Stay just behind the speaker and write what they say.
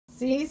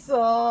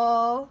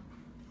Cecil.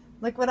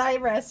 Look what I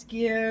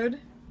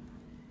rescued.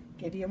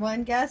 Give you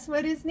one guess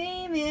what his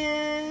name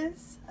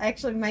is.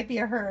 Actually, it might be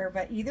a her,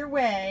 but either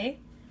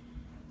way.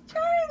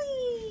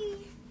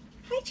 Charlie.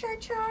 Hi, Char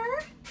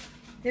Char.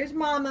 There's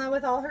Mama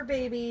with all her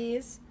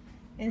babies.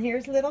 And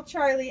here's little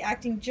Charlie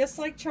acting just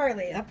like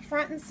Charlie, up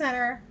front and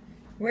center.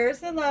 Where's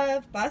the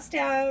love? Bust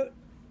out.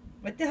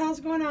 What the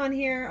hell's going on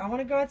here? I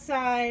want to go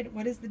outside.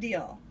 What is the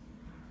deal?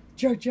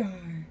 Char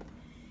Char.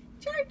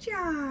 Char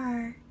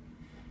Char.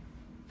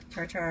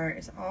 Char Char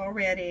is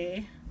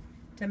already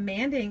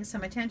demanding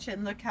some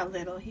attention. Look how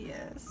little he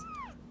is.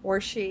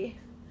 Or she.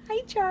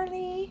 Hi,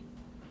 Charlie.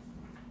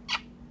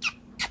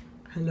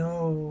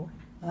 Hello.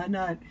 I'm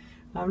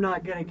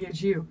not gonna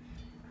get you.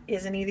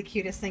 Isn't he the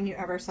cutest thing you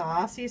ever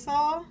saw,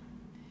 Cecil?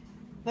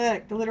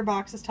 Look, the litter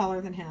box is taller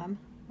than him.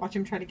 Watch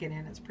him try to get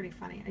in. It's pretty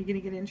funny. Are you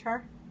gonna get in,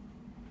 Char?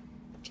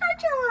 Char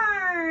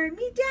Char!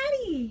 Meet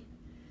Daddy!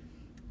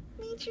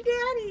 Meet your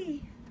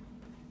daddy!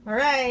 All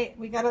right,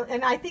 we got to,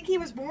 and I think he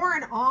was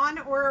born on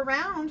or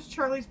around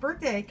Charlie's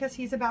birthday because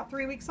he's about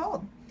 3 weeks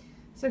old.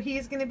 So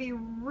he's going to be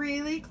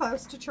really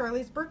close to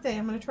Charlie's birthday.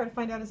 I'm going to try to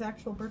find out his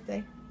actual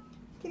birthday.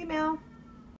 Kitty Meow.